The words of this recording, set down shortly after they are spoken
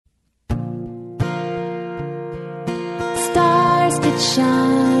stars could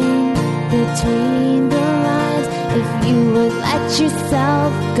shine between the lines if you would let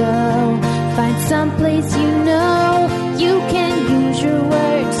yourself go. Find someplace you know you can use your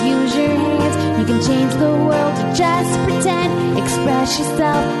words, use your hands. You can change the world, just pretend. Express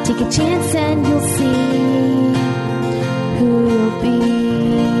yourself, take a chance, and you'll see who you'll be.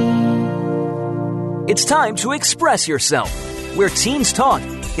 It's time to express yourself, where teens talk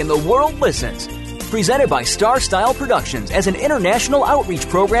and the world listens. Presented by Star Style Productions as an international outreach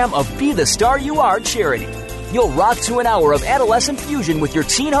program of Be the Star You Are charity. You'll rock to an hour of adolescent fusion with your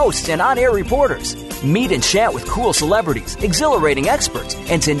teen hosts and on-air reporters. Meet and chat with cool celebrities, exhilarating experts,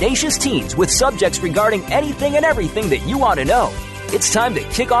 and tenacious teens with subjects regarding anything and everything that you want to know. It's time to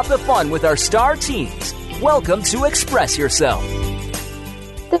kick off the fun with our star teens. Welcome to Express Yourself.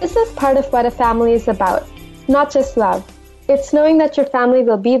 This is part of what a family is about, not just love. It's knowing that your family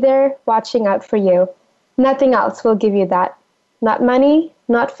will be there, watching out for you. Nothing else will give you that. Not money,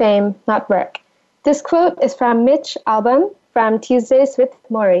 not fame, not work. This quote is from Mitch Albom from Tuesdays with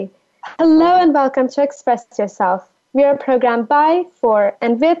Maury. Hello and welcome to Express Yourself. We are a program by, for,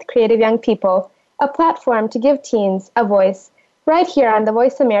 and with creative young people, a platform to give teens a voice, right here on the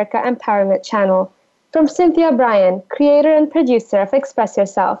Voice America Empowerment Channel. From Cynthia Bryan, creator and producer of Express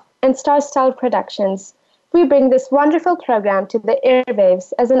Yourself and Star Style Productions, we bring this wonderful program to the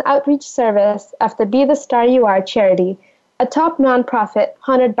airwaves as an outreach service of the Be the Star You Are charity, a top nonprofit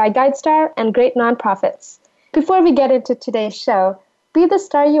honored by GuideStar and great nonprofits. Before we get into today's show, Be the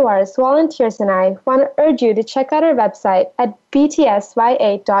Star You Are's volunteers and I want to urge you to check out our website at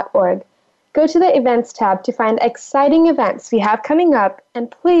btsya.org. Go to the events tab to find exciting events we have coming up, and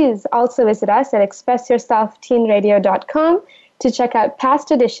please also visit us at expressyourselfteenradio.com to check out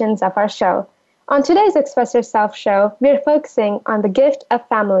past editions of our show. On today's Express Yourself show, we are focusing on the gift of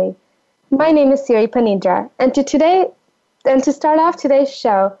family. My name is Siri Panidra, and to start off today's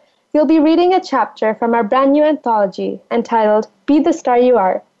show, we'll be reading a chapter from our brand new anthology entitled Be the Star You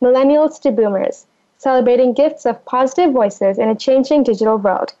Are, Millennials to Boomers, celebrating gifts of positive voices in a changing digital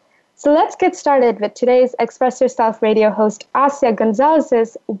world. So let's get started with today's Express Yourself radio host Asia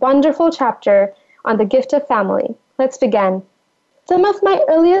Gonzalez's wonderful chapter on the gift of family. Let's begin. Some of my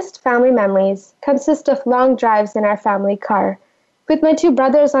earliest family memories consist of long drives in our family car. With my two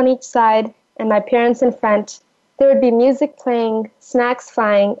brothers on each side and my parents in front, there would be music playing, snacks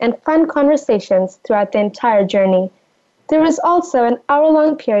flying, and fun conversations throughout the entire journey. There was also an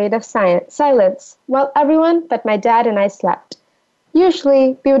hour-long period of silence while everyone but my dad and I slept.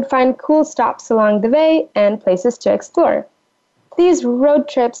 Usually, we would find cool stops along the way and places to explore. These road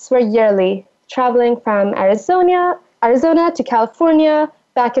trips were yearly, traveling from Arizona to California,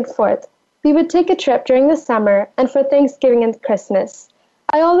 back and forth. We would take a trip during the summer and for Thanksgiving and Christmas.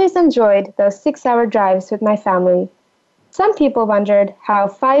 I always enjoyed those 6-hour drives with my family. Some people wondered how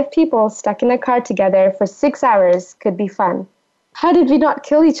 5 people stuck in a car together for 6 hours could be fun. How did we not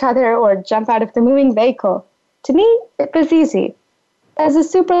kill each other or jump out of the moving vehicle? To me, it was easy. As a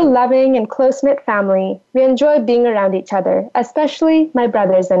super loving and close-knit family, we enjoyed being around each other, especially my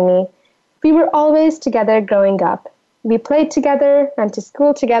brothers and me. We were always together growing up. We played together, went to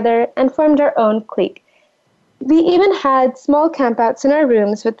school together, and formed our own clique. We even had small campouts in our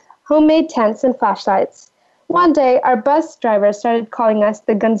rooms with homemade tents and flashlights. One day, our bus driver started calling us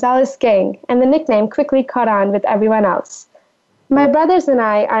the Gonzalez Gang, and the nickname quickly caught on with everyone else. My brothers and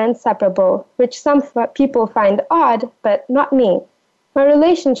I are inseparable, which some people find odd, but not me. My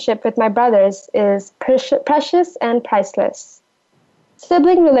relationship with my brothers is precious and priceless.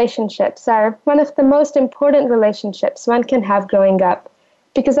 Sibling relationships are one of the most important relationships one can have growing up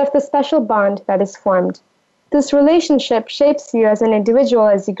because of the special bond that is formed. This relationship shapes you as an individual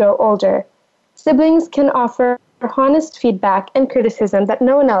as you grow older. Siblings can offer honest feedback and criticism that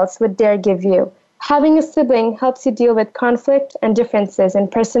no one else would dare give you. Having a sibling helps you deal with conflict and differences in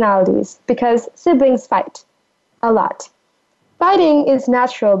personalities because siblings fight a lot. Fighting is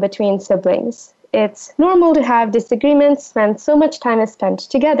natural between siblings. It's normal to have disagreements when so much time is spent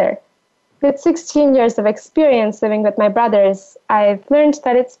together. With 16 years of experience living with my brothers, I've learned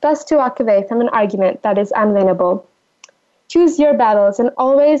that it's best to walk away from an argument that is unwinnable. Choose your battles and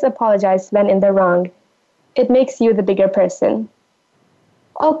always apologize when in the wrong. It makes you the bigger person.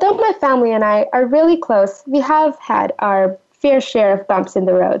 Although my family and I are really close, we have had our fair share of bumps in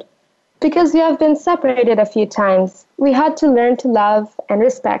the road. Because we have been separated a few times, we had to learn to love and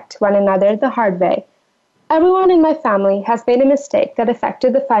respect one another the hard way. Everyone in my family has made a mistake that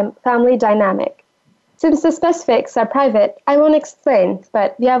affected the family dynamic. Since the specifics are private, I won't explain,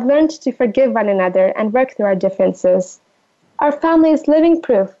 but we have learned to forgive one another and work through our differences. Our family is living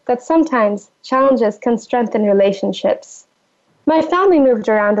proof that sometimes challenges can strengthen relationships. My family moved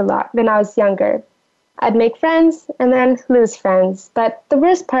around a lot when I was younger. I'd make friends and then lose friends, but the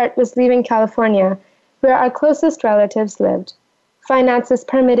worst part was leaving California, where our closest relatives lived. Finances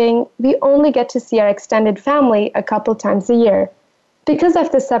permitting, we only get to see our extended family a couple times a year. Because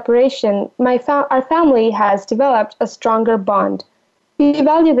of the separation, our family has developed a stronger bond. We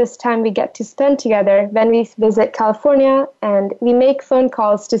value this time we get to spend together when we visit California, and we make phone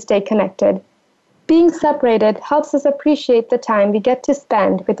calls to stay connected. Being separated helps us appreciate the time we get to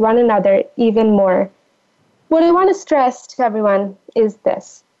spend with one another even more. What I want to stress to everyone is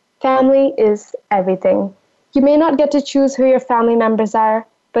this: family is everything. You may not get to choose who your family members are,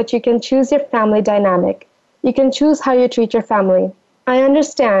 but you can choose your family dynamic. You can choose how you treat your family. I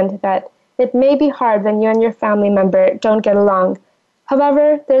understand that it may be hard when you and your family member don't get along.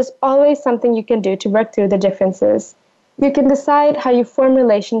 However, there's always something you can do to work through the differences. You can decide how you form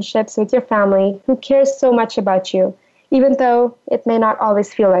relationships with your family who cares so much about you, even though it may not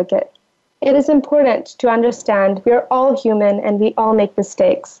always feel like it. It is important to understand we are all human and we all make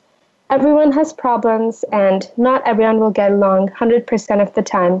mistakes. Everyone has problems and not everyone will get along 100% of the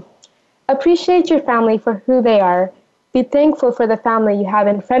time. Appreciate your family for who they are. Be thankful for the family you have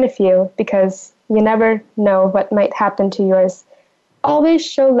in front of you because you never know what might happen to yours. Always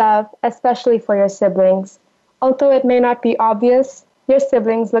show love, especially for your siblings. Although it may not be obvious, your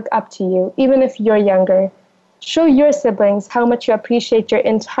siblings look up to you, even if you're younger. Show your siblings how much you appreciate your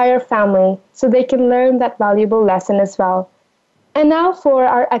entire family so they can learn that valuable lesson as well. And now for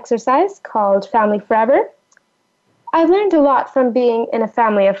our exercise called Family Forever. I've learned a lot from being in a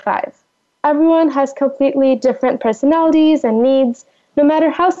family of 5. Everyone has completely different personalities and needs, no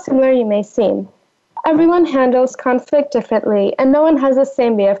matter how similar you may seem. Everyone handles conflict differently, and no one has the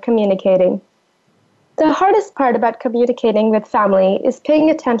same way of communicating. The hardest part about communicating with family is paying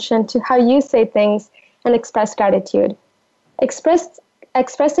attention to how you say things and express gratitude.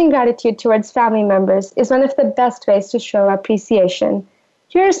 Expressing gratitude towards family members is one of the best ways to show appreciation.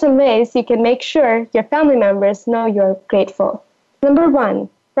 Here are some ways you can make sure your family members know you're grateful. Number 1,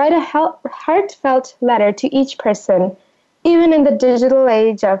 write a heartfelt letter to each person. Even in the digital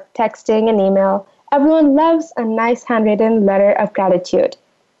age of texting and email, everyone loves a nice handwritten letter of gratitude.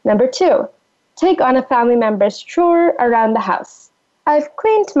 Number 2, take on a family member's chore around the house. I've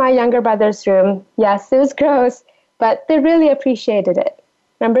cleaned my younger brother's room. Yes, it was gross, but they really appreciated it.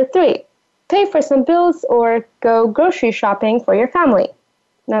 Number 3, pay for some bills or go grocery shopping for your family.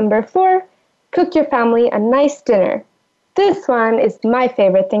 Number 4, cook your family a nice dinner. This one is my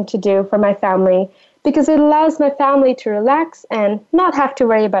favorite thing to do for my family because it allows my family to relax and not have to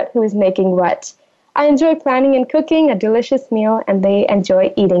worry about who is making what. I enjoy planning and cooking a delicious meal and they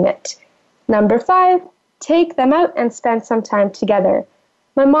enjoy eating it. Number 5, take them out and spend some time together.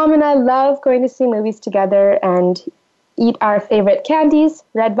 My mom and I love going to see movies together and eat our favorite candies,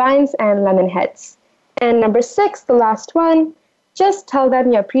 red vines, and lemon heads. And number 6, the last one, just tell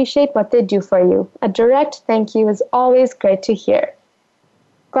them you appreciate what they do for you. A direct thank you is always great to hear.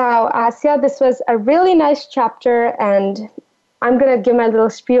 Wow, Asya, this was a really nice chapter, and I'm going to give my little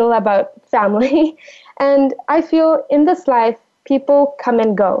spiel about family. And I feel in this life, people come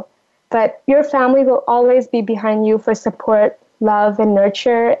and go, but your family will always be behind you for support, love, and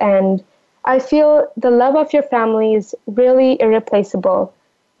nurture. And I feel the love of your family is really irreplaceable.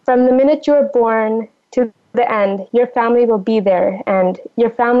 From the minute you were born to the end, your family will be there, and your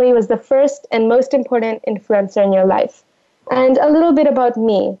family was the first and most important influencer in your life. And a little bit about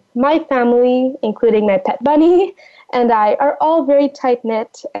me. My family, including my pet bunny, and I are all very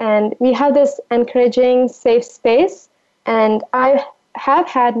tight-knit, and we have this encouraging, safe space. And I have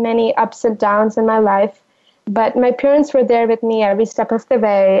had many ups and downs in my life, but my parents were there with me every step of the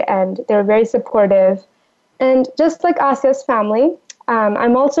way, and they were very supportive. And just like Asya's family,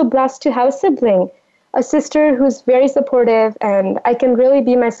 I'm also blessed to have a sibling, a sister who's very supportive, and I can really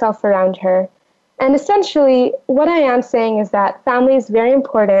be myself around her. And essentially, what I am saying is that family is very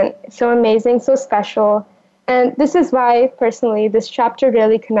important, so amazing, so special. And this is why, personally, this chapter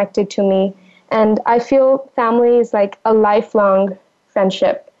really connected to me. And I feel family is like a lifelong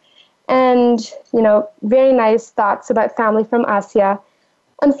friendship. And, very nice thoughts about family from Asya.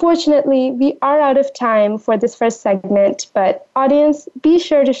 Unfortunately, we are out of time for this first segment, but audience, be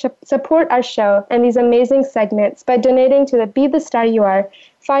sure to support our show and these amazing segments by donating to the Be the Star You Are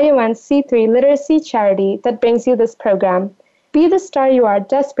 501c3 literacy charity that brings you this program. Be the Star You Are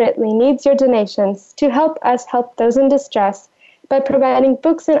desperately needs your donations to help us help those in distress by providing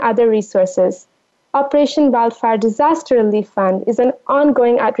books and other resources. Operation Wildfire Disaster Relief Fund is an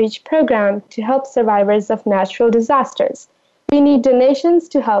ongoing outreach program to help survivors of natural disasters. We need donations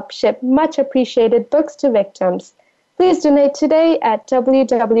to help ship much appreciated books to victims. Please donate today at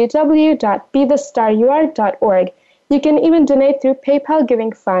www.bethestarur.org. You can even donate through PayPal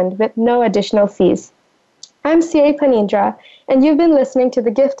Giving Fund with no additional fees. I'm Siri Panindra, and you've been listening to The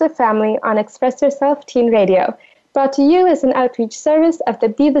Gift of Family on Express Yourself Teen Radio, brought to you as an outreach service of the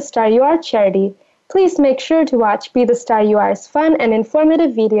Be the Star You Are charity. Please make sure to watch Be the Star You Are's fun and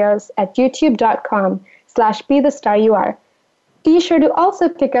informative videos at youtube.com/BeTheStarYouAre. Be sure to also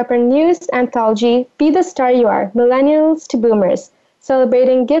pick up our newest anthology, Be the Star You Are, Millennials to Boomers,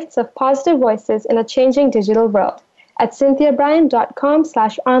 celebrating gifts of positive voices in a changing digital world, at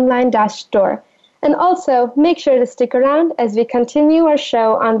cynthiabryan.com/online-store. And also, make sure to stick around as we continue our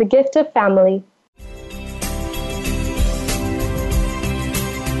show on the gift of family.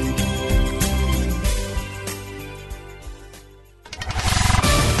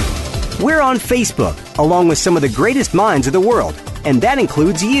 We're on Facebook, along with some of the greatest minds of the world, and that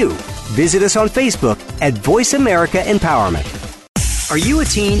includes you. Visit us on Facebook at Voice America Empowerment. Are you a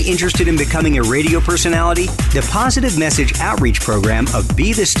teen interested in becoming a radio personality? The Positive Message Outreach Program of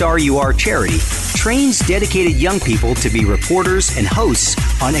Be the Star You Are charity trains dedicated young people to be reporters and hosts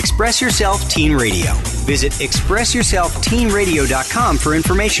on Express Yourself Teen Radio. Visit ExpressYourselfTeenRadio.com for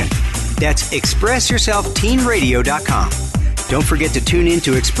information. That's ExpressYourselfTeenRadio.com. Don't forget to tune in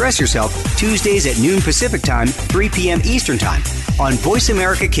to Express Yourself Tuesdays at noon Pacific Time, 3 p.m. Eastern Time on Voice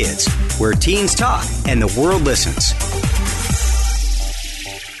America Kids, where teens talk and the world listens.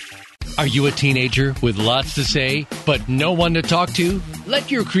 Are you a teenager with lots to say, but no one to talk to? Let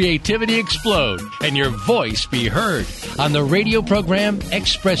your creativity explode and your voice be heard on the radio program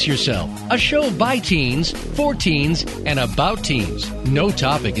Express Yourself, a show by teens, for teens, and about teens. No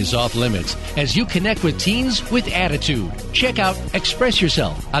topic is off limits as you connect with teens with attitude. Check out Express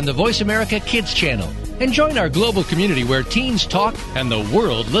Yourself on the Voice America Kids channel. And join our global community where teens talk and the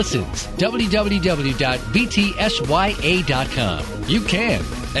world listens. www.btsya.com. You can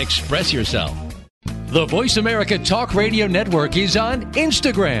express yourself. The Voice America Talk Radio Network is on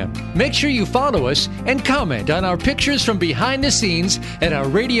Instagram. Make sure you follow us and comment on our pictures from behind the scenes at our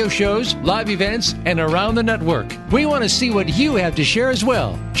radio shows, live events, and around the network. We want to see what you have to share as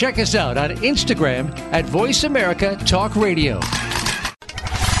well. Check us out on Instagram at Voice America Talk Radio.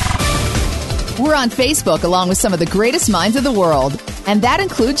 We're on Facebook along with some of the greatest minds of the world, and that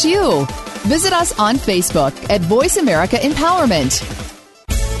includes you. Visit us on Facebook at Voice America Empowerment.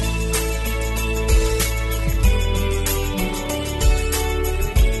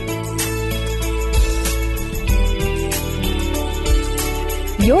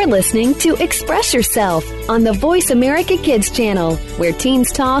 You're listening to Express Yourself on the Voice America Kids channel, where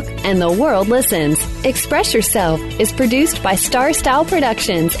teens talk and the world listens. Express Yourself is produced by Star Style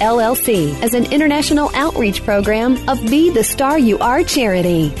Productions, LLC, as an international outreach program of Be the Star You Are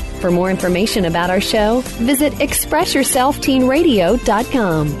charity. For more information about our show, visit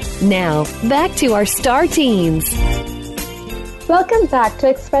ExpressYourselfTeenRadio.com. Now, back to our Star Teens. Welcome back to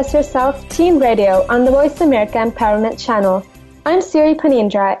Express Yourself Teen Radio on the Voice America Empowerment channel. I'm Siri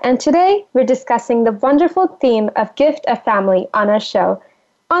Panindra, and today we're discussing the wonderful theme of Gift of Family on our show.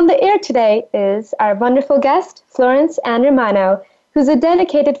 On the air today is our wonderful guest, Florence Ann Romano, who's a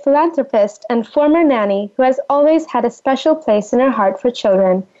dedicated philanthropist and former nanny who has always had a special place in her heart for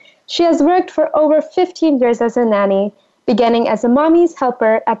children. She has worked for over 15 years as a nanny, beginning as a mommy's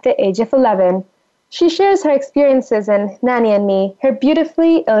helper at the age of 11. She shares her experiences in Nanny and Me, her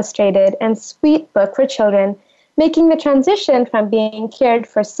beautifully illustrated and sweet book for children, making the transition from being cared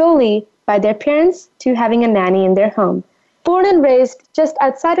for solely by their parents to having a nanny in their home. Born and raised just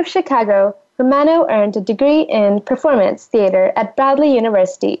outside of Chicago, Romano earned a degree in performance theater at Bradley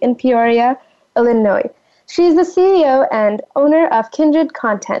University in Peoria, Illinois. She is the CEO and owner of Kindred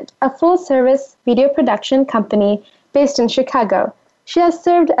Content, a full-service video production company based in Chicago. She has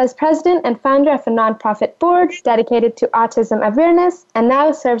served as president and founder of a nonprofit board dedicated to autism awareness and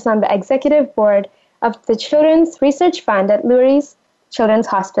now serves on the executive board of the Children's Research Fund at Lurie's Children's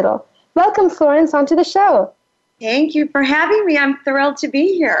Hospital. Welcome, Florence, onto the show. Thank you for having me. I'm thrilled to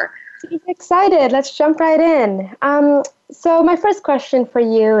be here. I'm excited. Let's jump right in. So my first question for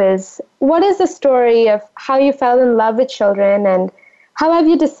you is, what is the story of how you fell in love with children, and how have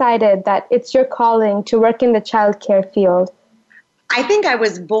you decided that it's your calling to work in the child care field? I think I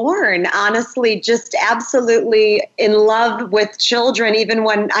was born, honestly, just absolutely in love with children, even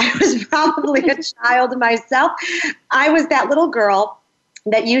when I was probably a child myself. I was that little girl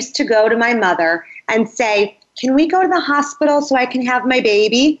that used to go to my mother and say, "Can we go to the hospital so I can have my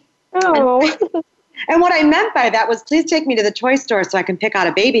baby?" Oh. And what I meant by that was, please take me to the toy store so I can pick out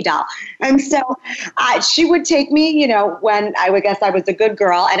a baby doll. And so she would take me, when I would guess I was a good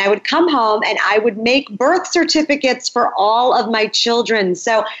girl, and I would come home and I would make birth certificates for all of my children.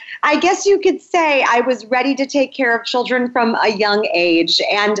 So I guess you could say I was ready to take care of children from a young age.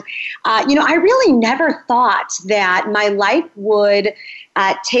 And, I really never thought that my life would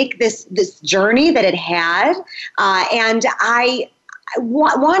take this journey that it had. And I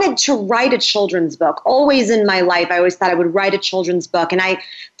wanted to write a children's book. Always in my life, I always thought I would write a children's book. And I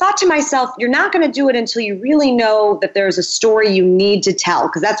thought to myself, you're not going to do it until you really know that there's a story you need to tell,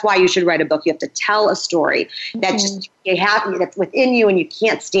 because that's why you should write a book. You have to tell a story that's within you and you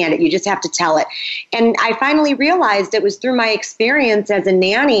can't stand it. You just have to tell it. And I finally realized it was through my experience as a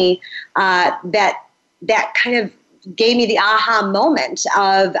nanny that kind of gave me the aha moment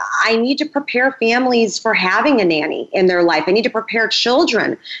of, I need to prepare families for having a nanny in their life. I need to prepare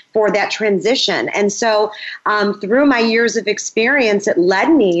children for that transition. And so through my years of experience, it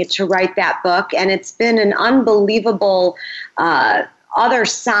led me to write that book. And it's been an unbelievable other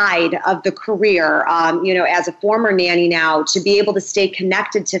side of the career, as a former nanny now, to be able to stay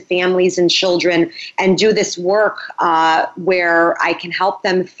connected to families and children and do this work where I can help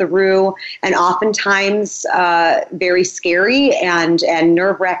them through an oftentimes very scary and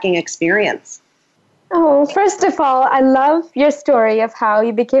nerve-wracking experience. Oh, first of all, I love your story of how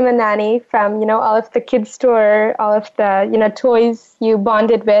you became a nanny from, all of the kids' store, all of the, toys you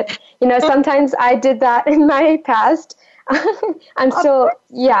bonded with. Sometimes I did that in my past. I'm still,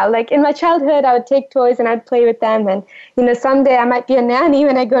 like in my childhood, I would take toys and I'd play with them. And, someday I might be a nanny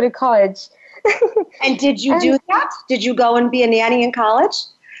when I go to college. And did you do that? Did you go and be a nanny in college?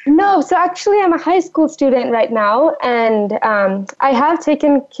 No. So actually, I'm a high school student right now. And I have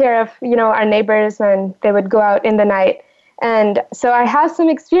taken care of, our neighbors when they would go out in the night. And so I have some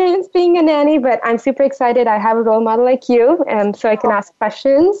experience being a nanny, but I'm super excited. I have a role model like you, so I can ask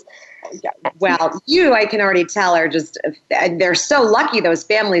questions. Well, I can already tell, they're so lucky, those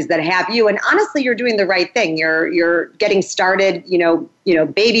families that have you. And honestly, you're doing the right thing. You're getting started,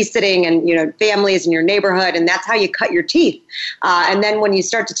 babysitting and, families in your neighborhood. And that's how you cut your teeth. And then when you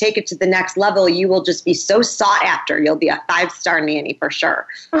start to take it to the next level, you will just be so sought after. You'll be a 5-star nanny for sure.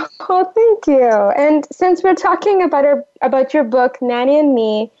 Oh, thank you. And since we're talking about your book, Nanny and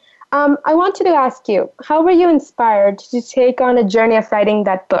Me, I wanted to ask you, how were you inspired to take on a journey of writing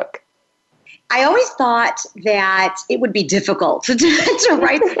that book? I always thought that it would be difficult to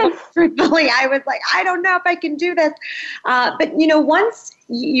write the book, truthfully. I was like, I don't know if I can do this. But, once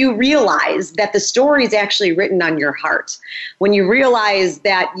you realize that the story is actually written on your heart, when you realize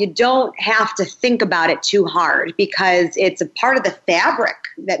that you don't have to think about it too hard because it's a part of the fabric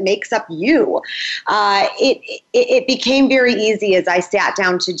that makes up you, it became very easy as I sat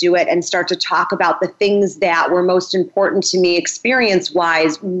down to do it and start to talk about the things that were most important to me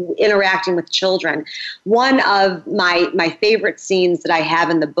experience-wise, interacting with children. One of my favorite scenes that I have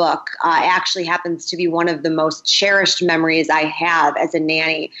in the book actually happens to be one of the most cherished memories I have as a nanny.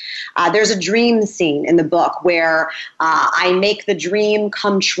 There's a dream scene in the book where I make the dream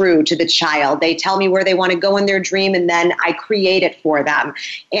come true to the child. They tell me where they want to go in their dream, and then I create it for them.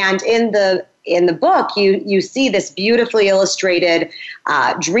 And in the book, you see this beautifully illustrated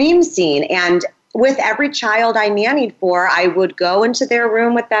dream scene. And with every child I nannied for, I would go into their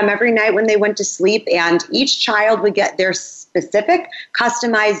room with them every night when they went to sleep, and each child would get their specific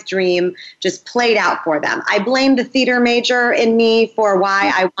customized dream just played out for them. I blame the theater major in me for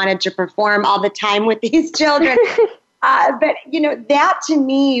why I wanted to perform all the time with these children. But, that to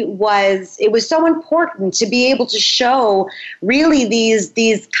me was so important to be able to show really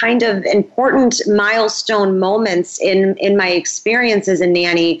these kind of important milestone moments in my experience as a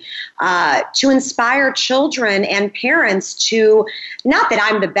nanny to inspire children and parents to, not that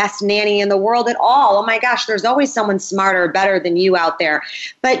I'm the best nanny in the world at all. Oh my gosh, there's always someone smarter or better than you out there.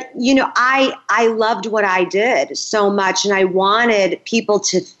 But, I loved what I did so much, and I wanted people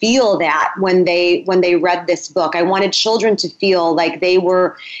to feel that when they read this book. I wanted children to feel like they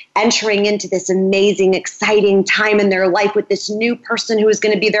were entering into this amazing, exciting time in their life with this new person who was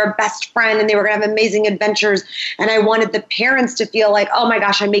going to be their best friend, and they were going to have amazing adventures. And I wanted the parents to feel like, oh my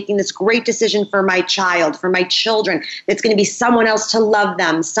gosh, I'm making this great decision for my child, for my children. It's going to be someone else to love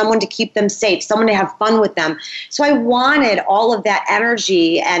them, someone to keep them safe, someone to have fun with them. So I wanted all of that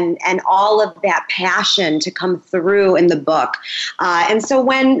energy and all of that passion to come through in the book. And so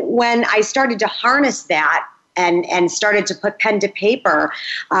when I started to harness that, and started to put pen to paper,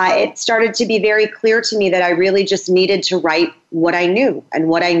 it started to be very clear to me that I really just needed to write what I knew. And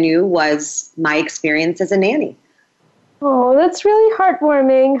what I knew was my experience as a nanny. Oh, that's really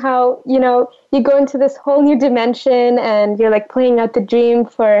heartwarming how, you go into this whole new dimension and you're like playing out the dream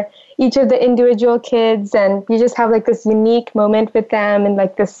for each of the individual kids and you just have like this unique moment with them in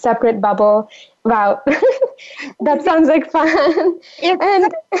like this separate bubble. Wow. That sounds like fun.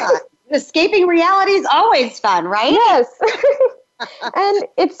 It's fun. Escaping reality is always fun, right? Yes. And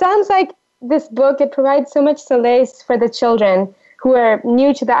it sounds like this book, it provides so much solace for the children who are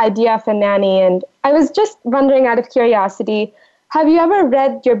new to the idea of a nanny. And I was just wondering, out of curiosity, have you ever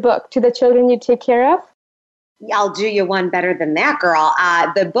read your book to the children you take care of? I'll do you one better than that, girl.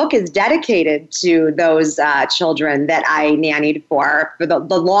 The book is dedicated to those children that I nannied for the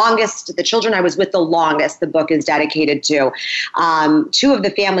longest, the children I was with the longest, the book is dedicated to. Two of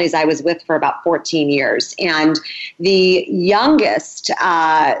the families I was with for about 14 years. And the youngest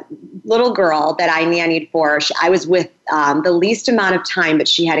little girl that I nannied for, I was with the least amount of time, but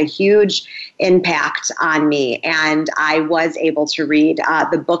she had a huge impact on me. And I was able to read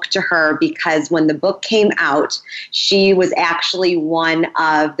the book to her because when the book came out, she was actually one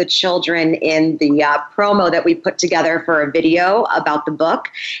of the children in the promo that we put together for a video about the book.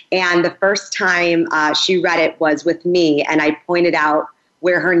 And the first time she read it was with me, and I pointed out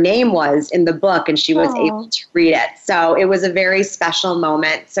where her name was in the book, and she was able to read it. So it was a very special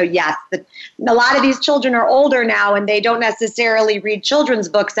moment. So yes, a lot of these children are older now, and they don't necessarily read children's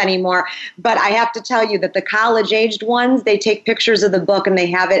books anymore. But I have to tell you that the college-aged ones, they take pictures of the book, and they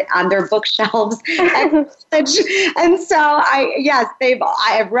have it on their bookshelves. And so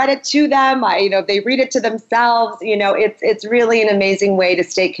I have read it to them. They read it to themselves. It's really an amazing way to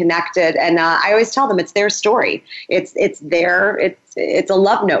stay connected. And I always tell them it's their story. It's a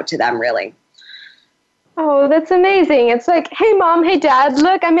love note to them, really. Oh, that's amazing. It's like, hey, Mom, hey, Dad,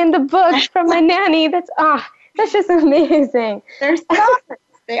 look, I'm in the book from my nanny. That's just amazing. They're stars.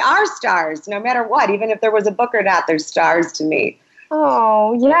 They are stars, no matter what. Even if there was a book or not, they're stars to me.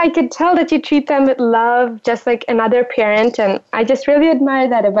 Oh, yeah, I could tell that you treat them with love, just like another parent, and I just really admire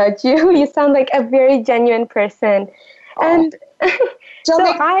that about you. You sound like a very genuine person. And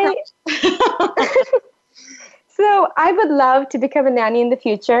So I would love to become a nanny in the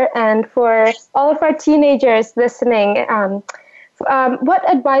future, and for all of our teenagers listening,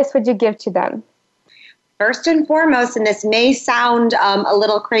 what advice would you give to them? First and foremost, and this may sound a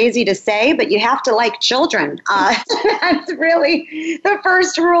little crazy to say, but you have to like children. That's really the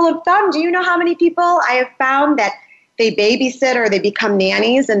first rule of thumb. Do you know how many people I have found that they babysit or they become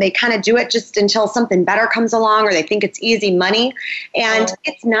nannies and they kind of do it just until something better comes along or they think it's easy money? And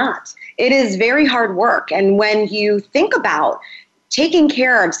it's not. It is very hard work. And when you think about taking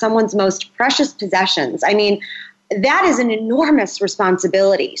care of someone's most precious possessions, I mean, that is an enormous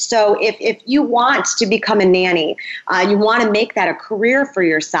responsibility. So if you want to become a nanny, you want to make that a career for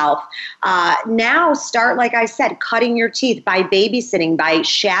yourself, now start, like I said, cutting your teeth by babysitting, by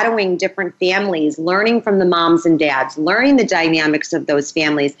shadowing different families, learning from the moms and dads, learning the dynamics of those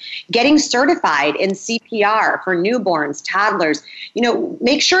families, getting certified in CPR for newborns, toddlers.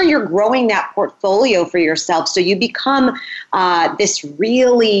 Make sure you're growing that portfolio for yourself so you become this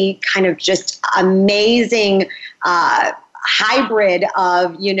really kind of just amazing hybrid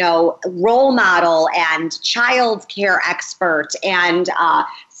of, role model and child care expert and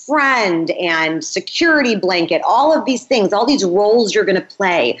friend and security blanket, all of these things, all these roles you're going to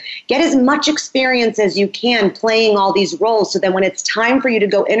play. Get as much experience as you can playing all these roles so that when it's time for you to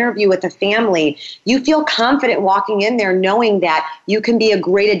go interview with a family, you feel confident walking in there knowing that you can be a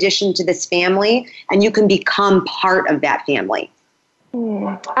great addition to this family and you can become part of that family.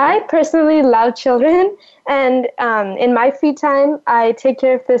 I personally love children, and in my free time, I take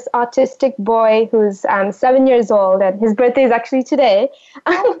care of this autistic boy who's 7 years old, and his birthday is actually today.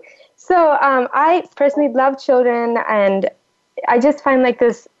 So I personally love children, and I just find like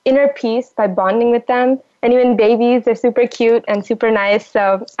this inner peace by bonding with them. And even babies, they're super cute and super nice.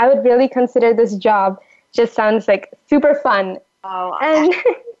 So I would really consider this job. Just sounds like super fun. Oh, and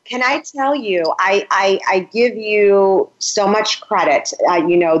can I tell you, I give you so much credit,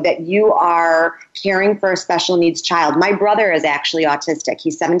 that you are caring for a special needs child. My brother is actually autistic.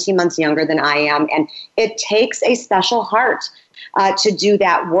 He's 17 months younger than I am, and it takes a special heart to do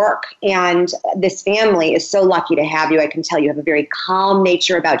that work. And this family is so lucky to have you. I can tell you have a very calm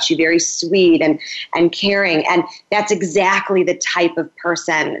nature about you, very sweet and caring. And that's exactly the type of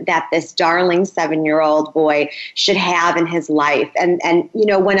person that this darling 7-year-old boy should have in his life. And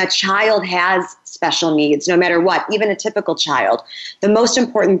when a child has special needs, no matter what, even a typical child, the most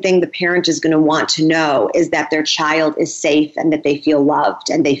important thing the parent is going to want to know is that their child is safe and that they feel loved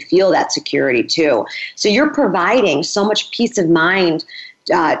and they feel that security too. So you're providing so much peace of mind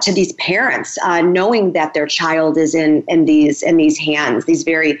to these parents, knowing that their child is in these hands, these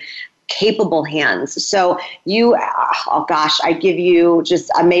very capable hands. So I give you just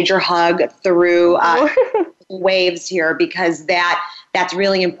a major hug through waves here, because that's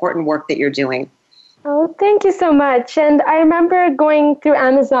really important work that you're doing. Oh, thank you so much. And I remember going through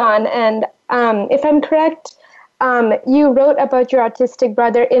Amazon, and if I'm correct, you wrote about your autistic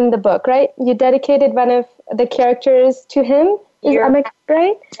brother in the book, right? You dedicated one of the characters to him. Am I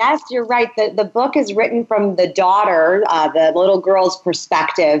right? Yes, you're right. The book is written from the daughter, the little girl's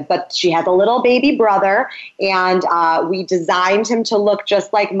perspective, but she has a little baby brother, and we designed him to look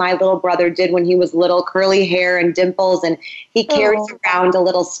just like my little brother did when he was little, curly hair and dimples, and he carries around a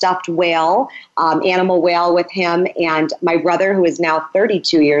little stuffed whale, animal whale with him, and my brother, who is now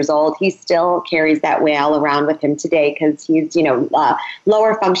 32 years old, he still carries that whale around with him today, because he's,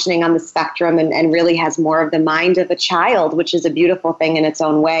 lower functioning on the spectrum and really has more of the mind of a child, which is a beautiful thing in its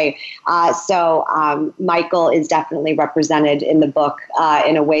own way. So Michael is definitely represented in the book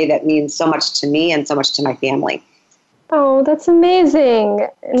in a way that means so much to me and so much to my family. Oh, that's amazing.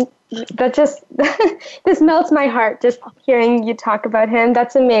 And that just, this melts my heart just hearing you talk about him.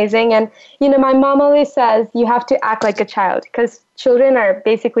 That's amazing. And, my mom always says you have to act like a child, because children are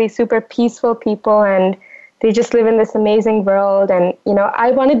basically super peaceful people, and they just live in this amazing world. And,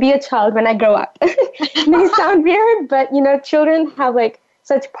 I want to be a child when I grow up. It may sound weird, but, children have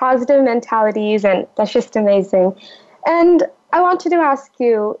such positive mentalities, and that's just amazing. And I wanted to ask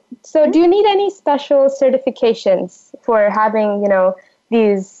you, so do you need any special certifications for having,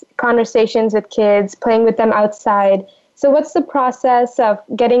 these conversations with kids, playing with them outside? So what's the process of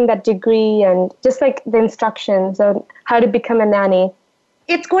getting that degree, and just the instructions on how to become a nanny?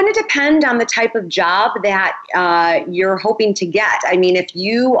 It's going to depend on the type of job that you're hoping to get. I mean, if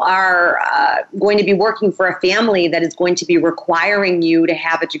you are going to be working for a family that is going to be requiring you to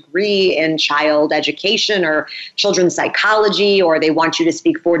have a degree in child education or children's psychology, or they want you to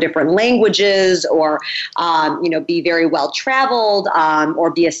speak 4 different languages, or, be very well traveled, or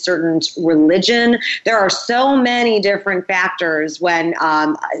be a certain religion, there are so many different factors when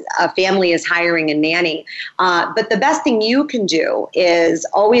a family is hiring a nanny. But the best thing you can do is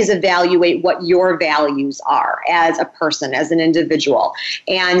always evaluate what your values are as a person, as an individual,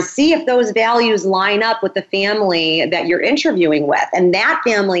 and see if those values line up with the family that you're interviewing with. And that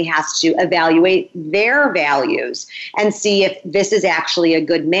family has to evaluate their values and see if this is actually a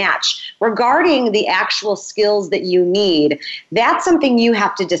good match. Regarding the actual skills that you need, that's something you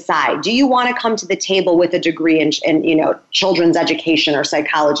have to decide. Do you want to come to the table with a degree in children's education or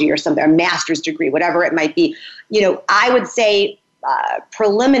psychology or something, a master's degree, whatever it might be? I would say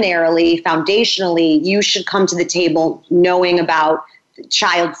preliminarily, foundationally, you should come to the table knowing about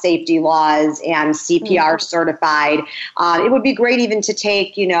child safety laws and CPR certified. It would be great even to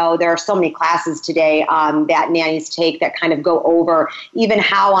take, there are so many classes today that nannies take that kind of go over even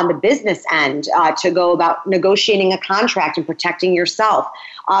how on the business end to go about negotiating a contract and protecting yourself.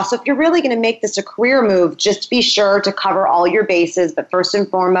 So if you're really going to make this a career move, just be sure to cover all your bases, but first and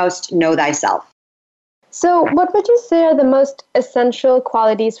foremost, know thyself. So what would you say are the most essential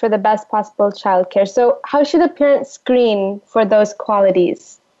qualities for the best possible childcare? So how should a parent screen for those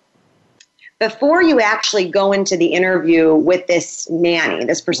qualities? Before you actually go into the interview with this nanny,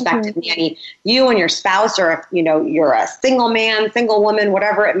 this prospective nanny, you and your spouse, or if you're a single man, single woman,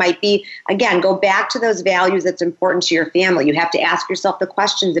 whatever it might be, again, go back to those values that's important to your family. You have to ask yourself the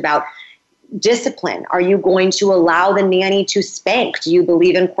questions about discipline. Are you going to allow the nanny to spank? Do you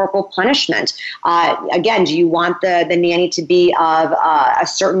believe in corporal punishment? Again, do you want the nanny to be of a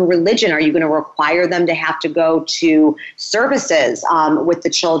certain religion? Are you going to require them to have to go to services with the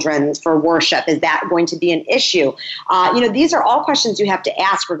children for worship? Is that going to be an issue? These are all questions you have to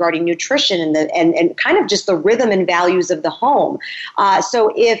ask regarding nutrition and kind of just the rhythm and values of the home.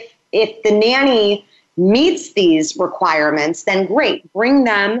 So if the nanny meets these requirements, then great. Bring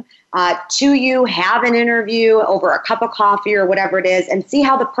them to you, have an interview over a cup of coffee or whatever it is, and see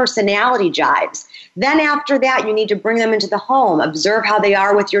how the personality jives. Then after that, you need to bring them into the home, observe how they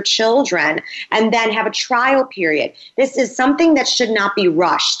are with your children, and then have a trial period. This is something that should not be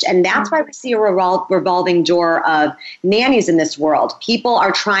rushed, and that's why we see a revolving door of nannies in this world. People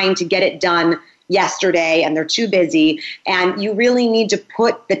are trying to get it done yesterday, and they're too busy, and you really need to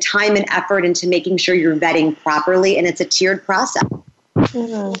put the time and effort into making sure you're vetting properly, and it's a tiered process.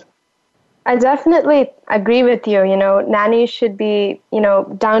 Mm-hmm. I definitely agree with you. Nannies should be,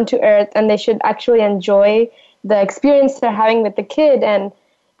 down to earth, and they should actually enjoy the experience they're having with the kid. And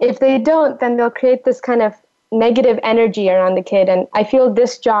if they don't, then they'll create this kind of negative energy around the kid. And I feel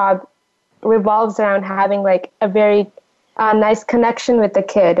this job revolves around having a very a nice connection with the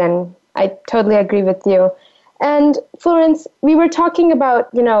kid. And I totally agree with you. And Florence, we were talking about,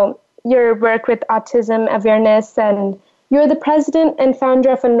 your work with autism awareness, and you're the president and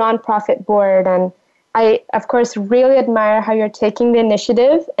founder of a nonprofit board. And I, of course, really admire how you're taking the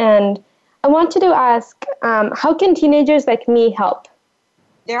initiative. And I wanted to ask, how can teenagers like me help?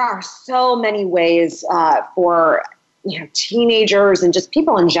 There are so many ways for teenagers and just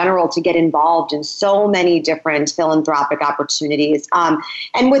people in general to get involved in so many different philanthropic opportunities.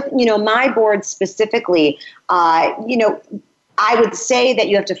 And with, my board specifically, I would say that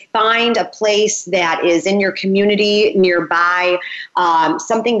you have to find a place that is in your community nearby,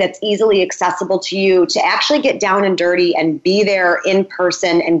 something that's easily accessible to you, to actually get down and dirty and be there in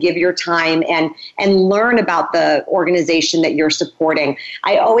person and give your time and learn about the organization that you're supporting.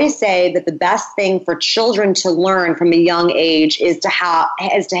 I always say that the best thing for children to learn from a young age is to have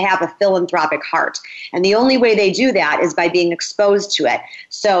a philanthropic heart. And the only way they do that is by being exposed to it.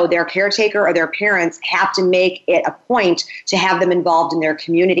 So their caretaker or their parents have to make it a point to have them involved in their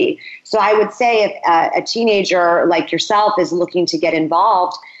community. So I would say if a teenager like yourself is looking to get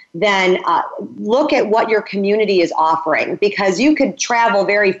involved, then look at what your community is offering, because you could travel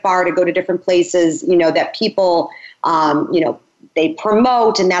very far to go to different places, that people, they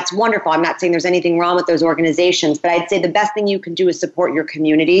promote, and that's wonderful. I'm not saying there's anything wrong with those organizations, but I'd say the best thing you can do is support your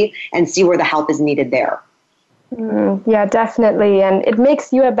community and see where the help is needed there. Yeah, definitely. And it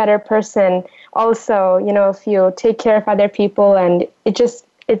makes you a better person also, if you take care of other people, and it just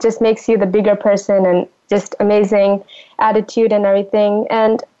makes you the bigger person, and just amazing attitude and everything.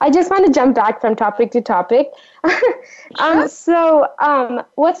 And I just want to jump back from topic to topic. Sure. So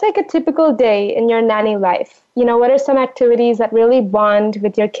what's like a typical day in your nanny life? What are some activities that really bond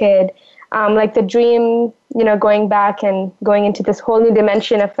with your kid? Like the dream, going back and going into this whole new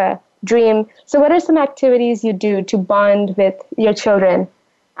dimension of a dream. So what are some activities you do to bond with your children?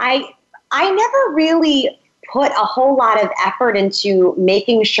 I never really put a whole lot of effort into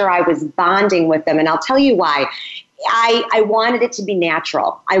making sure I was bonding with them, and I'll tell you why. I wanted it to be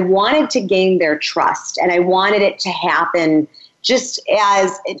natural. I wanted to gain their trust, and I wanted it to happen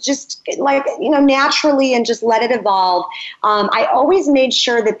naturally, and just let it evolve. I always made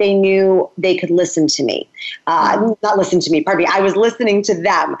sure that they knew they could listen to me. Not listen to me, pardon me. I was listening to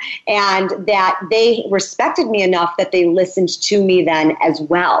them, and that they respected me enough that they listened to me then as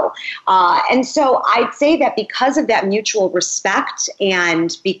well. And so I'd say that because of that mutual respect,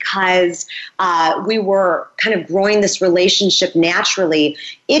 and because we were kind of growing this relationship naturally,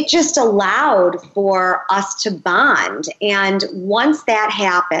 it just allowed for us to bond. And once that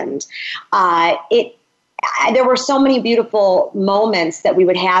happened, there were so many beautiful moments that we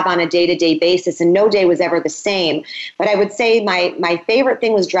would have on a day-to-day basis, and no day was ever the same. But I would say my favorite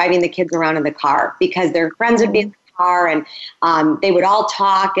thing was driving the kids around in the car, because their friends would be in the car, and they would all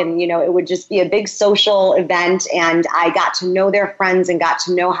talk, and it would just be a big social event. And I got to know their friends and got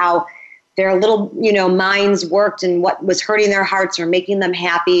to know how their little, minds worked, and what was hurting their hearts or making them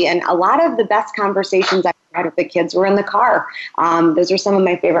happy. And a lot of the best conversations I had with the kids were in the car. Those are some of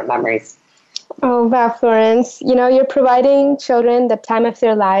my favorite memories. Oh, wow, Florence. You're providing children the time of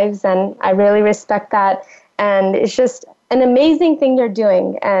their lives, and I really respect that. And it's just an amazing thing you're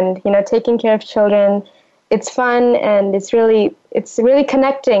doing. And, taking care of children, it's fun, and it's really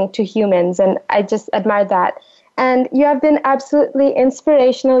connecting to humans. And I just admire that. And you have been absolutely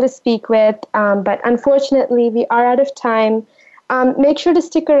inspirational to speak with, but unfortunately, we are out of time. Make sure to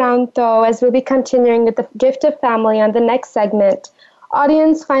stick around, though, as we'll be continuing with the gift of family on the next segment.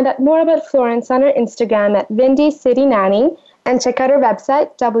 Audience, find out more about Florence on her Instagram at Windy City Nanny, and check out her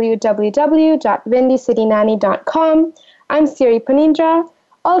website, www.windycitynanny.com. I'm Siri Panindra.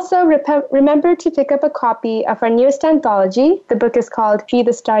 Also, remember to pick up a copy of our newest anthology. The book is called Be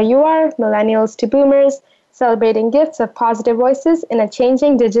the Star You Are, Millennials to Boomers, Celebrating Gifts of Positive Voices in a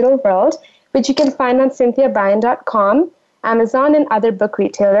Changing Digital World, which you can find on CynthiaBryan.com, Amazon, and other book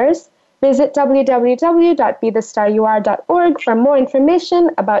retailers. Visit www.bethestaryouare.org for more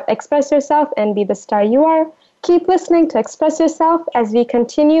information about Express Yourself and Be the Star You Are. Keep listening to Express Yourself as we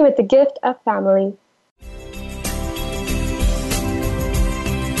continue with the gift of family.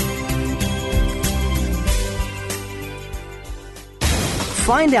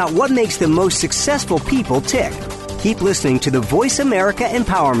 Find out what makes the most successful people tick. Keep listening to the Voice America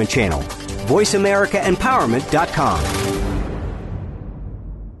Empowerment Channel, voiceamericaempowerment.com.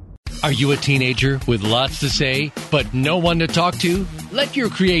 Are you a teenager with lots to say, but no one to talk to? Let your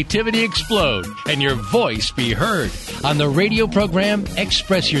creativity explode and your voice be heard on the radio program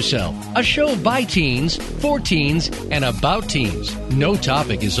Express Yourself, a show by teens, for teens, and about teens. No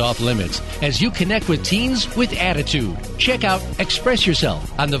topic is off limits as you connect with teens with attitude. Check out Express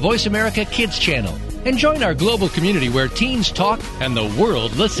Yourself on the Voice America Kids channel. And join our global community where teens talk and the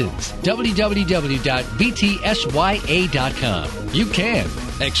world listens. www.btsya.com. You can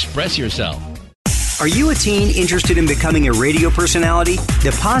express yourself. Are you a teen interested in becoming a radio personality?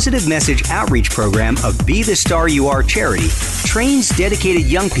 The Positive Message Outreach Program of Be the Star You Are charity trains dedicated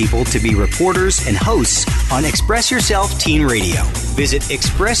young people to be reporters and hosts on Express Yourself Teen Radio. Visit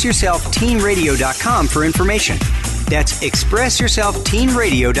expressyourselfteenradio.com for information. That's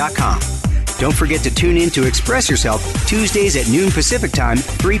expressyourselfteenradio.com. Don't forget to tune in to Express Yourself Tuesdays at noon Pacific Time,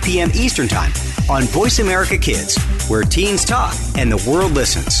 3 p.m. Eastern Time on Voice America Kids, where teens talk and the world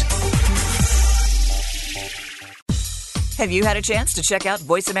listens. Have you had a chance to check out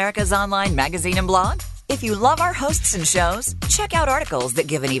Voice America's online magazine and blog? If you love our hosts and shows, check out articles that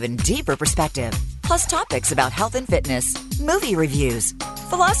give an even deeper perspective, plus topics about health and fitness, movie reviews,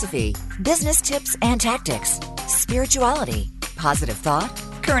 philosophy, business tips and tactics, spirituality, positive thought,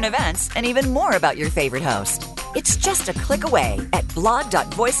 current events, and even more about your favorite host. It's just a click away at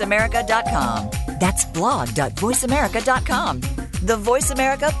blog.voiceamerica.com. That's blog.voiceamerica.com. The Voice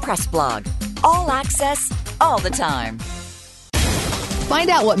America Press Blog. All access, all the time. Find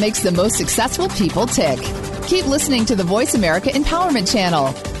out what makes the most successful people tick. Keep listening to the Voice America Empowerment Channel.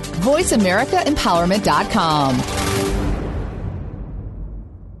 VoiceAmericaEmpowerment.com.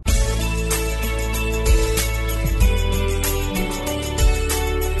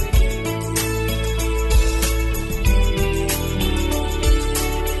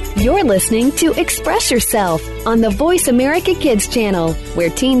 You're listening to Express Yourself on the Voice America Kids channel, where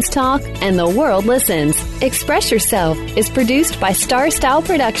teens talk and the world listens. Express Yourself is produced by Star Style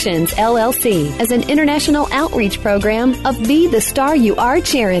Productions, LLC, as an international outreach program of Be the Star You Are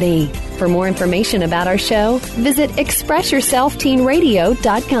charity. For more information about our show, visit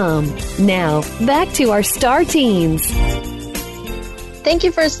expressyourselfteenradio.com. Now, back to our star teens. Thank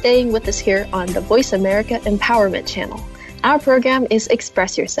you for staying with us here on the Voice America Empowerment Channel. Our program is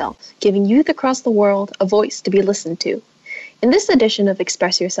Express Yourself, giving youth across the world a voice to be listened to. In this edition of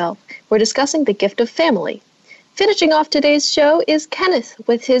Express Yourself, we're discussing the gift of family. Finishing off today's show is Kenneth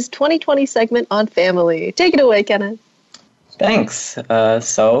with his 2020 segment on family. Take it away, Kenneth. Thanks.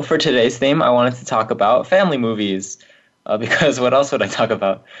 So for today's theme, I wanted to talk about family movies, because what else would I talk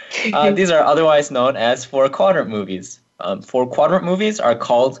about? These are otherwise known as four-quadrant movies. Four-quadrant movies are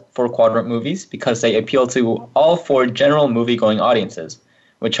called four-quadrant movies because they appeal to all four general movie-going audiences,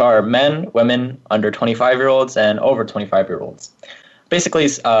 which are men, women, under 25-year-olds, and over 25-year-olds. Basically,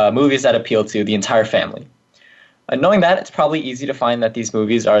 movies that appeal to the entire family. Knowing that, it's probably easy to find that these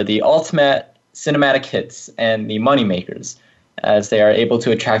movies are the ultimate cinematic hits and the moneymakers, as they are able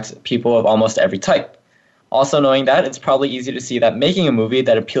to attract people of almost every type. Also knowing that, it's probably easy to see that making a movie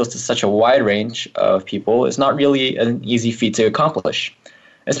that appeals to such a wide range of people is not really an easy feat to accomplish.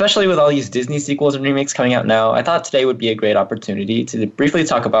 Especially with all these Disney sequels and remakes coming out now, I thought today would be a great opportunity to briefly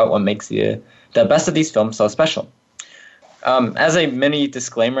talk about what makes the best of these films so special. As a mini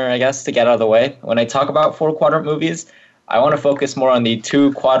disclaimer, I guess, to get out of the way, when I talk about four-quadrant movies, I want to focus more on the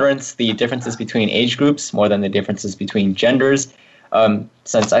two quadrants, the differences between age groups, more than the differences between genders,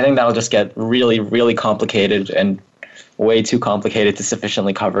 since I think that'll just get really, really complicated and way too complicated to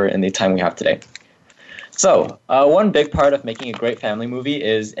sufficiently cover in the time we have today. So, one big part of making a great family movie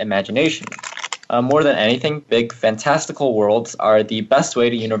is imagination. More than anything, big, fantastical worlds are the best way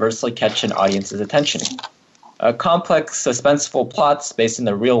to universally catch an audience's attention. Complex, suspenseful plots based in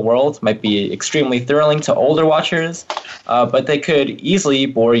the real world might be extremely thrilling to older watchers, but they could easily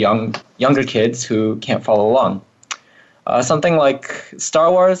bore younger kids who can't follow along. Something like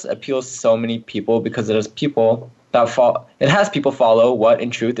Star Wars appeals to so many people because it has people follow what, in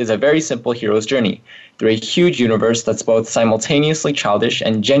truth, is a very simple hero's journey through a huge universe that's both simultaneously childish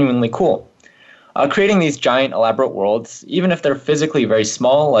and genuinely cool. Creating these giant, elaborate worlds, even if they're physically very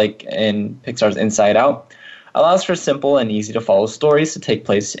small, like in Pixar's Inside Out, allows for simple and easy-to-follow stories to take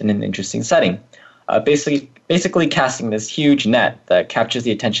place in an interesting setting, basically casting this huge net that captures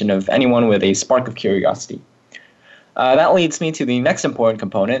the attention of anyone with a spark of curiosity. That leads me to the next important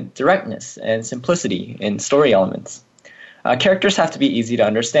component, directness and simplicity in story elements. Characters have to be easy to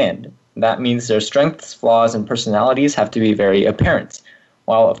understand. That means their strengths, flaws, and personalities have to be very apparent,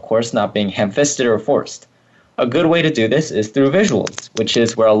 while of course not being ham-fisted or forced. A good way to do this is through visuals, which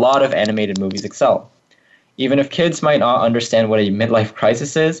is where a lot of animated movies excel. Even if kids might not understand what a midlife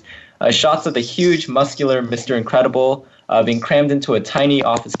crisis is, Shots of the huge, muscular Mr. Incredible being crammed into a tiny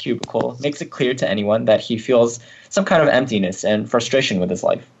office cubicle makes it clear to anyone that he feels some kind of emptiness and frustration with his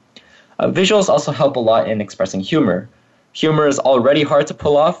life. Visuals also help a lot in expressing humor. Humor is already hard to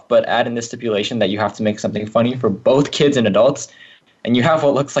pull off, but add in the stipulation that you have to make something funny for both kids and adults, and you have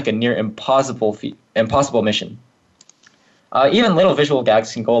what looks like a near impossible mission. Even little visual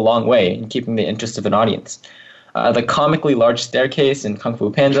gags can go a long way in keeping the interest of an audience. The comically large staircase in Kung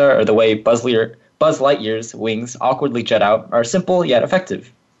Fu Panda, or the way Buzz Lightyear's wings awkwardly jet out, are simple yet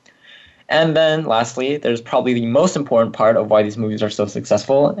effective. And then, lastly, there's probably the most important part of why these movies are so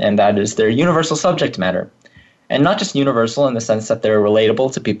successful, and that is their universal subject matter. And not just universal in the sense that they're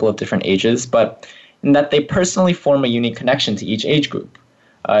relatable to people of different ages, but in that they personally form a unique connection to each age group.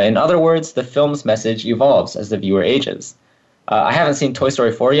 In other words, the film's message evolves as the viewer ages. I haven't seen Toy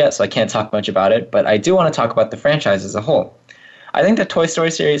Story 4 yet, so I can't talk much about it, but I do want to talk about the franchise as a whole. I think the Toy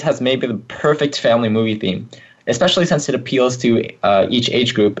Story series has maybe the perfect family movie theme, especially since it appeals to each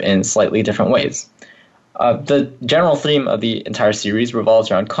age group in slightly different ways. The general theme of the entire series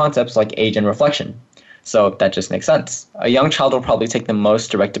revolves around concepts like age and reflection, so that just makes sense. A young child will probably take the most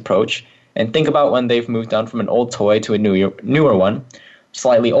direct approach and think about when they've moved on from an old toy to a newer one.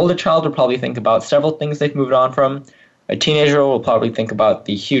 Slightly older child will probably think about several things they've moved on from. A teenager will probably think about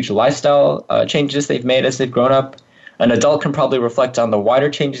the huge lifestyle changes they've made as they've grown up. An adult can probably reflect on the wider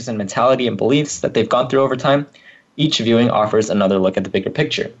changes in mentality and beliefs that they've gone through over time. Each viewing offers another look at the bigger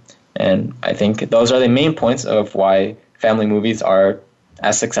picture. And I think those are the main points of why family movies are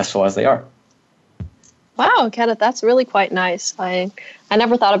as successful as they are. Wow, Kenneth, that's really quite nice. I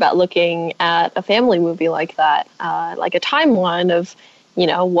never thought about looking at a family movie like that, like a timeline of,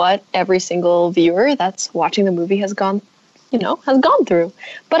 what every single viewer that's watching the movie has gone through.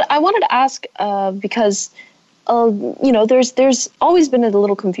 But I wanted to ask, because, there's always been a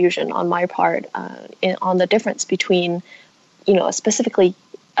little confusion on my part on the difference between, specifically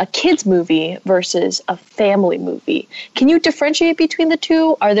a kid's movie versus a family movie. Can you differentiate between the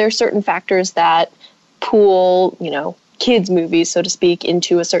two? Are there certain factors that pool, kids movies, so to speak,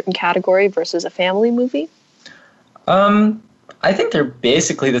 into a certain category versus a family movie? I think they're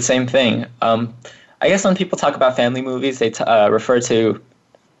basically the same thing. I guess when people talk about family movies, they refer to,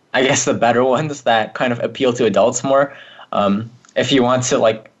 I guess, the better ones that kind of appeal to adults more. If you want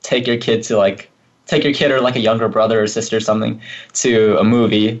to take your kid or like a younger brother or sister or something to a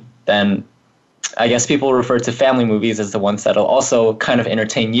movie, then I guess people refer to family movies as the ones that'll also kind of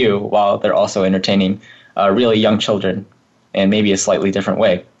entertain you while they're also entertaining really young children in maybe a slightly different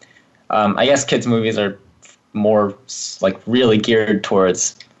way. I guess kids' movies are more really geared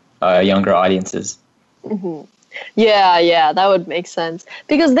towards younger audiences. Mm-hmm. Yeah, that would make sense.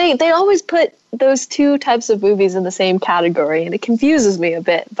 Because they always put those two types of movies in the same category, and it confuses me a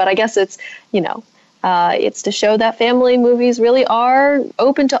bit. But I guess it's, it's to show that family movies really are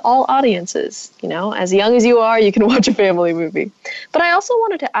open to all audiences. As young as you are, you can watch a family movie. But I also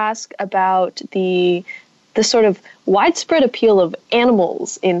wanted to ask about the sort of widespread appeal of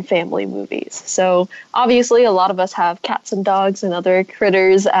animals in family movies. So obviously a lot of us have cats and dogs and other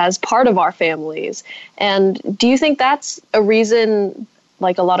critters as part of our families. And do you think that's a reason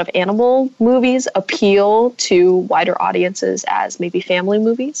a lot of animal movies appeal to wider audiences as maybe family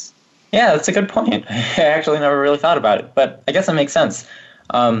movies? Yeah, that's a good point. I actually never really thought about it, but I guess that makes sense.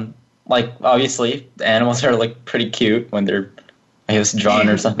 Obviously the animals are pretty cute when they're, I guess, drawn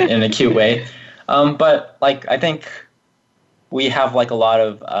or something in a cute way. But I think we have a lot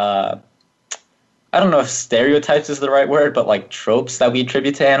of, I don't know if stereotypes is the right word, but tropes that we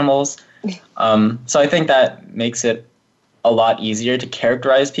attribute to animals. So I think that makes it a lot easier to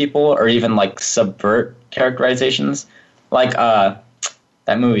characterize people or even subvert characterizations. That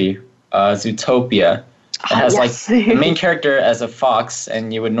movie, Zootopia. It has the main character as a fox,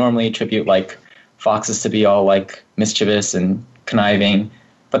 and you would normally attribute foxes to be all mischievous and conniving.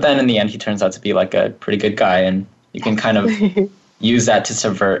 But then in the end, he turns out to be a pretty good guy, and you can kind of use that to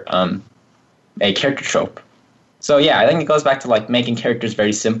subvert a character trope. So yeah, I think it goes back to making characters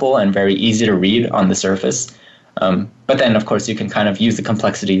very simple and very easy to read on the surface. But then, of course, you can kind of use the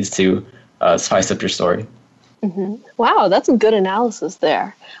complexities to spice up your story. Mm-hmm. Wow, that's some good analysis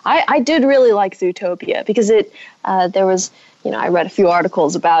there. I did really like Zootopia because there was, I read a few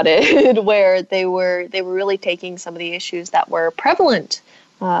articles about it where they were really taking some of the issues that were prevalent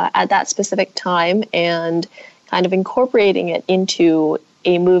at that specific time and kind of incorporating it into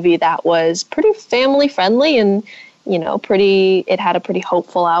a movie that was pretty family friendly and, it had a pretty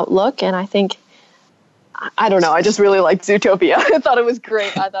hopeful outlook. And I think, I don't know, I just really liked Zootopia. I thought it was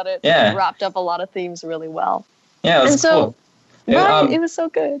great. I thought it wrapped up a lot of themes really well. Yeah, it was cool. Right, it was so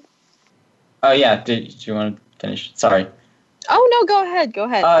good. Oh, yeah. Do you want to finish? Sorry. Oh, no, go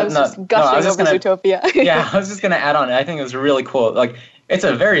ahead. I was just gushing over Zootopia. Yeah, I was just going to add on. I think it was really cool. Like, it's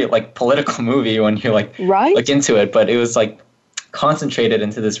a very, like, political movie when you, like, look into it, but it was, like, concentrated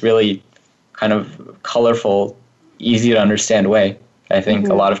into this really kind of colorful, easy to understand way. I think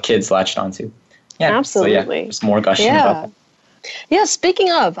a lot of kids latched onto. Yeah, absolutely. So, yeah, just more gushing about that. Yeah,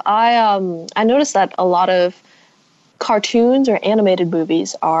 speaking of, I noticed that a lot of cartoons or animated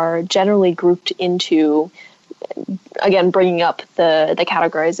movies are generally grouped into, again, bringing up the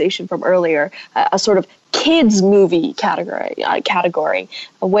categorization from earlier, a sort of kids movie category.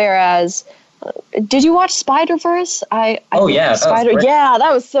 Whereas, did you watch Spider-Verse? Yeah, that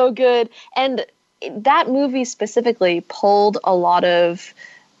was so good. And that movie specifically pulled a lot of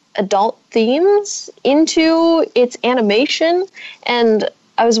adult themes into its animation. And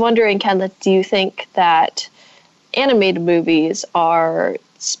I was wondering, Ken, do you think that animated movies are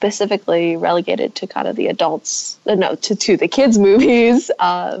specifically relegated to kind of the adults, to the kids movies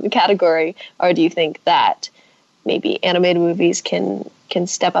category, or do you think that maybe animated movies can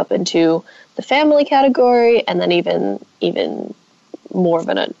step up into the family category and then even more of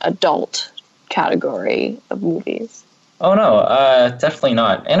an adult category of movies? Oh no, definitely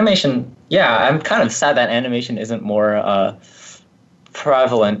not. Animation, yeah, I'm kind of sad that animation isn't more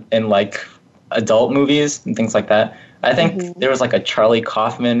prevalent in like adult movies and things like that. I think there was like a Charlie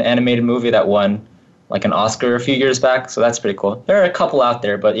Kaufman animated movie that won like an Oscar a few years back, so that's pretty cool. There are a couple out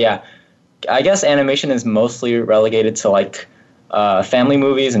there, but yeah, I guess animation is mostly relegated to like family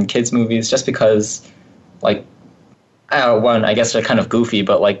movies and kids movies, just because like, one, I guess they're kind of goofy,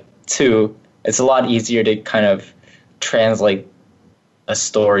 but like two, it's a lot easier to kind of translate a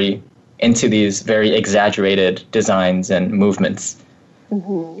story into these very exaggerated designs and movements.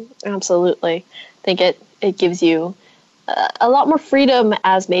 Absolutely. I think it gives you a lot more freedom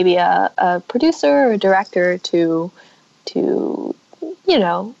as maybe a producer or a director to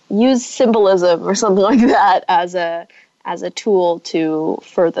use symbolism or something like that as a tool to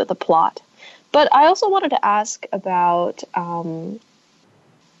further the plot. But I also wanted to ask about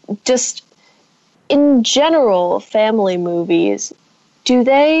just in general family movies.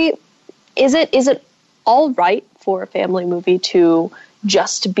 Is it all right for a family movie to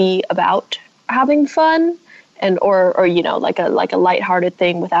just be about having fun and or like a lighthearted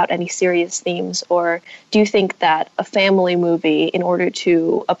thing without any serious themes? Or do you think that a family movie, in order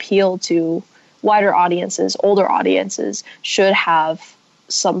to appeal to wider audiences, older audiences, should have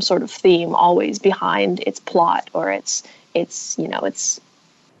some sort of theme always behind its plot or its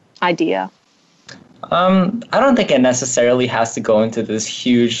idea? I don't think it necessarily has to go into this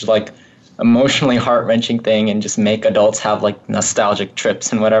huge like emotionally heart-wrenching thing and just make adults have like nostalgic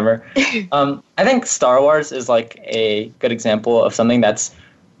trips and whatever. I think Star Wars is like a good example of something that's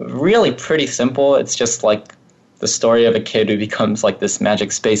really pretty simple. It's just like the story of a kid who becomes like this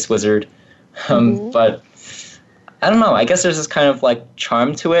magic space wizard. But I don't know, I guess there's this kind of like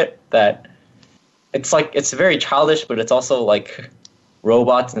charm to it that it's like, it's very childish, but it's also like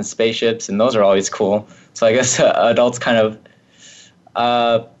robots and spaceships, and those are always cool. So I guess adults kind of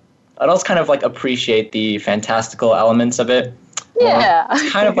like appreciate the fantastical elements of it. Yeah.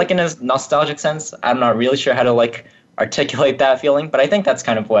 It's kind of like in a nostalgic sense. I'm not really sure how to like articulate that feeling, but I think that's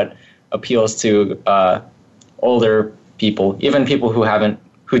kind of what appeals to older people, even people who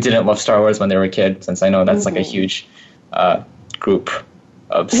didn't love Star Wars when they were a kid, since I know that's like a huge group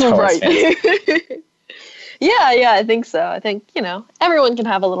of Star Wars fans. Yeah, I think so. I think, everyone can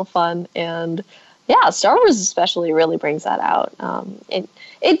have a little fun, and yeah, Star Wars especially really brings that out.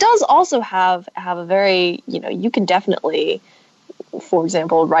 It does also have a very, you can definitely, for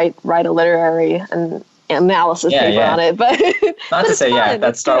example, write a literary and analysis paper on it, but not to say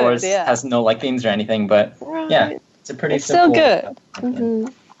that Star Wars has no like themes or anything, but it's a pretty simple. Still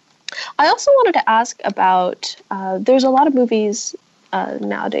good. I also wanted to ask about. There's a lot of movies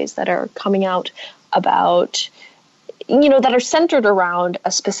nowadays that are coming out about, that are centered around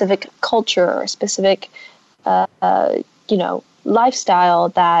a specific culture or a specific, lifestyle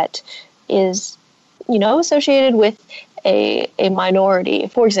that is, associated with a minority.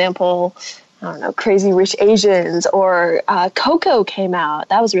 For example, I don't know, Crazy Rich Asians, or Coco came out.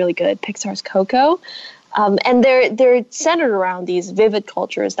 That was really good. Pixar's Coco. And they're centered around these vivid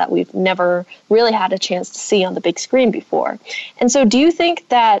cultures that we've never really had a chance to see on the big screen before. And so do you think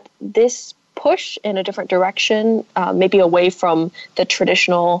that this push in a different direction, maybe away from the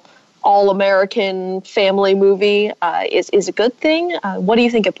traditional all-American family movie, is a good thing? What do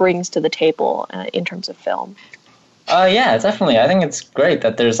you think it brings to the table in terms of film? Yeah, definitely. I think it's great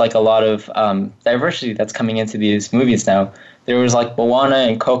that there's like a lot of diversity that's coming into these movies now. there was like Moana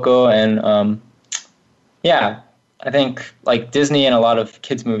and Coco, and yeah, I think like Disney and a lot of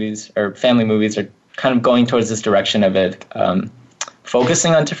kids movies or family movies are kind of going towards this direction of it,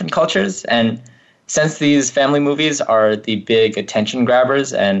 focusing on different cultures. And since these family movies are the big attention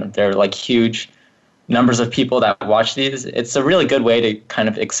grabbers and they're like huge numbers of people that watch these, it's a really good way to kind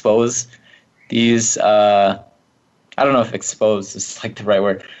of expose these, I don't know if expose is like the right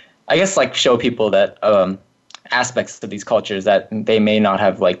word. I guess like show people that aspects of these cultures that they may not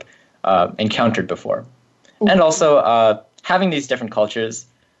have like encountered before. Mm-hmm. And also having these different cultures,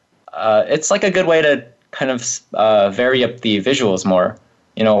 it's like a good way to kind of vary up the visuals more.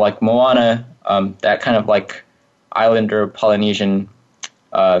 You know, like Moana, that kind of like islander Polynesian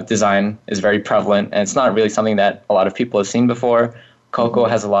design is very prevalent, and it's not really something that a lot of people have seen before. Coco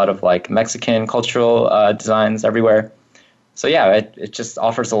has a lot of like Mexican cultural designs everywhere. So yeah, it just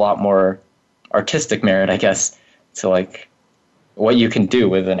offers a lot more artistic merit, I guess, to like what you can do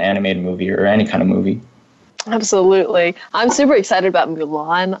with an animated movie or any kind of movie. Absolutely. I'm super excited about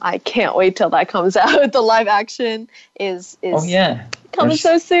Mulan. I can't wait till that comes out. The live action is coming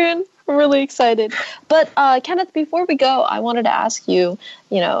so soon. I'm really excited. But Kenneth, before we go, I wanted to ask you,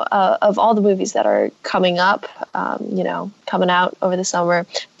 of all the movies that are coming up, coming out over the summer,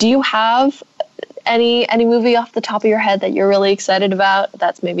 do you have any movie off the top of your head that you're really excited about?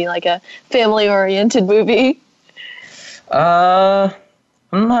 That's maybe like a family-oriented movie.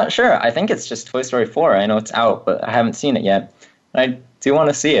 I'm not sure. I think it's just Toy Story 4. I know it's out, but I haven't seen it yet. I do want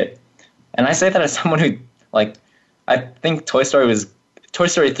to see it. And I say that as someone who, like, I think Toy Story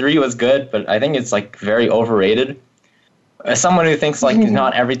 3 was good, but I think it's, like, very overrated. As someone who thinks, like,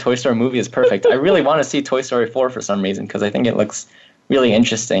 not every Toy Story movie is perfect, I really want to see Toy Story 4 for some reason, because I think it looks really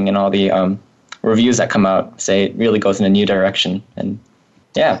interesting, and all the reviews that come out say it really goes in a new direction. And,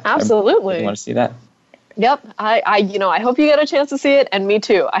 yeah. Absolutely. I really want to see that. Yep. I hope you get a chance to see it, and me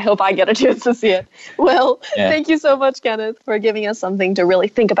too. I hope I get a chance to see it. Well, Thank you so much, Kenneth, for giving us something to really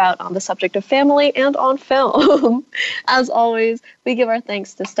think about on the subject of family and on film. As always, we give our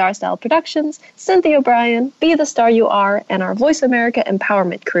thanks to Star Style Productions, Cynthia O'Brien, Be the Star You Are, and our Voice America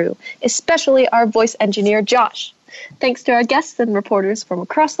Empowerment crew, especially our voice engineer, Josh. Thanks to our guests and reporters from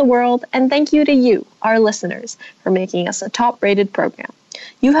across the world, and thank you to you, our listeners, for making us a top-rated program.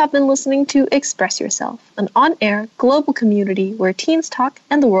 You have been listening to Express Yourself, an on-air global community where teens talk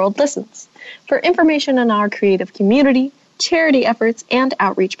and the world listens. For information on our creative community, charity efforts, and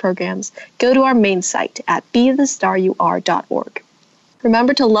outreach programs, go to our main site at bethestaryouare.org.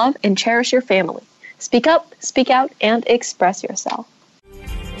 Remember to love and cherish your family. Speak up, speak out, and express yourself.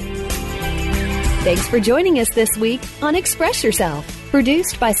 Thanks for joining us this week on Express Yourself,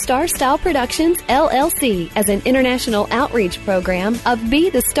 produced by Star Style Productions, LLC, as an international outreach program of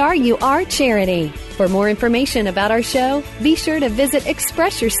Be the Star You Are charity. For more information about our show, be sure to visit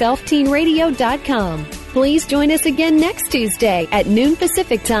ExpressYourselfTeenRadio.com. Please join us again next Tuesday at noon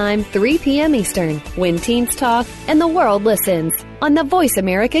Pacific Time, 3 p.m. Eastern, when teens talk and the world listens, on the Voice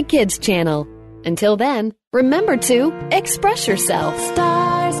America Kids channel. Until then, remember to express yourself.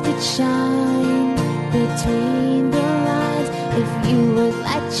 Stars could shine between the lines if you would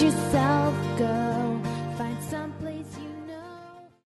let yourself